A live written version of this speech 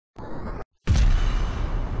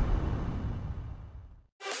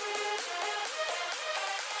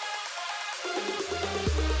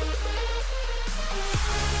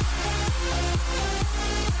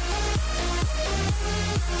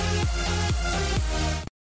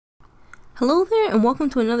Hello there and welcome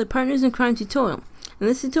to another Partners in Crime tutorial. In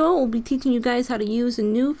this tutorial we'll be teaching you guys how to use a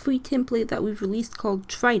new free template that we've released called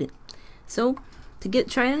Trident. So to get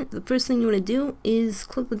Trident, the first thing you want to do is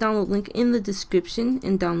click the download link in the description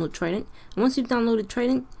and download Trident. And once you've downloaded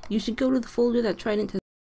Trident, you should go to the folder that Trident has.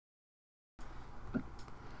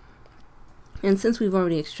 And since we've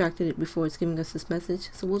already extracted it before, it's giving us this message,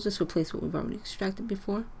 so we'll just replace what we've already extracted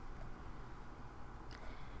before.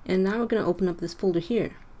 And now we're going to open up this folder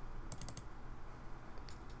here.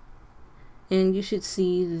 And you should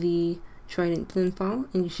see the Trident bin file,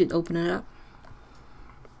 and you should open it up.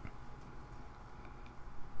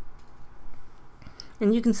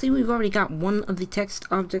 And you can see we've already got one of the text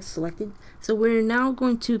objects selected. So we're now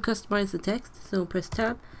going to customize the text. So press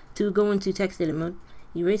tab to go into text edit mode.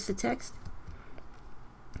 Erase the text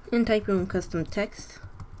and type your own custom text.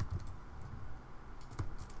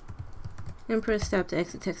 And press tab to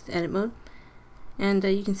exit text edit mode. And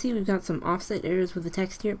you can see we've got some offset errors with the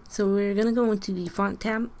text here. So we're going to go into the font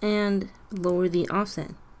tab and lower the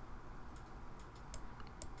offset.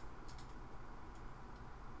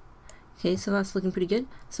 Okay, so that's looking pretty good.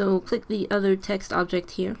 So click the other text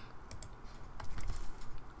object here.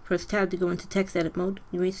 Press tab to go into text edit mode.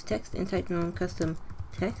 Erase the text and type your own custom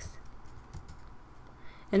text.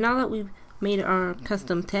 And now that we've made our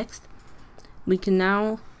custom text, we can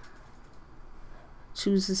now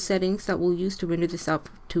choose the settings that we'll use to render this out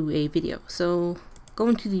to a video. So go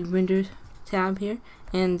into the render tab here,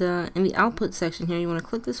 and in the output section here you want to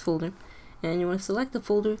click this folder and you want to select the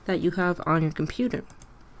folder that you have on your computer,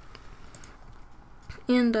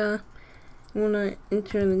 and you want to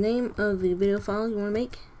enter the name of the video file you want to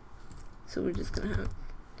make. So we're just gonna have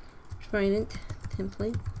Trident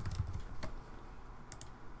template.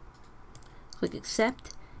 Click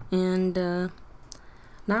accept, and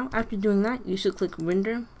now after doing that you should click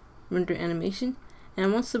render animation,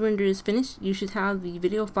 and once the render is finished you should have the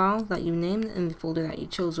video file that you named in the folder that you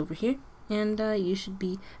chose over here, and you should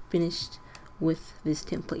be finished with this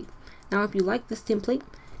template. Now if you like this template,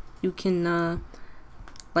 you can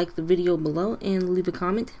like the video below and leave a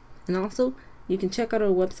comment, and also you can check out our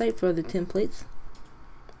website for other templates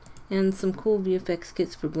and some cool VFX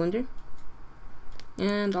kits for Blender,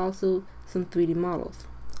 and also some 3D models.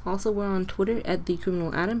 Also, we're on Twitter at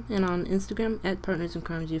 @TheCriminalAdam and on Instagram at Partners in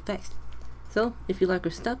Crime VFX. So, if you like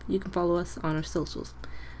our stuff, you can follow us on our socials.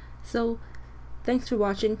 So, thanks for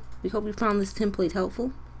watching. We hope you found this template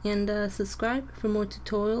helpful, and subscribe for more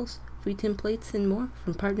tutorials, free templates, and more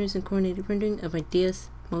from Partners in Coordinated Rendering of Ideas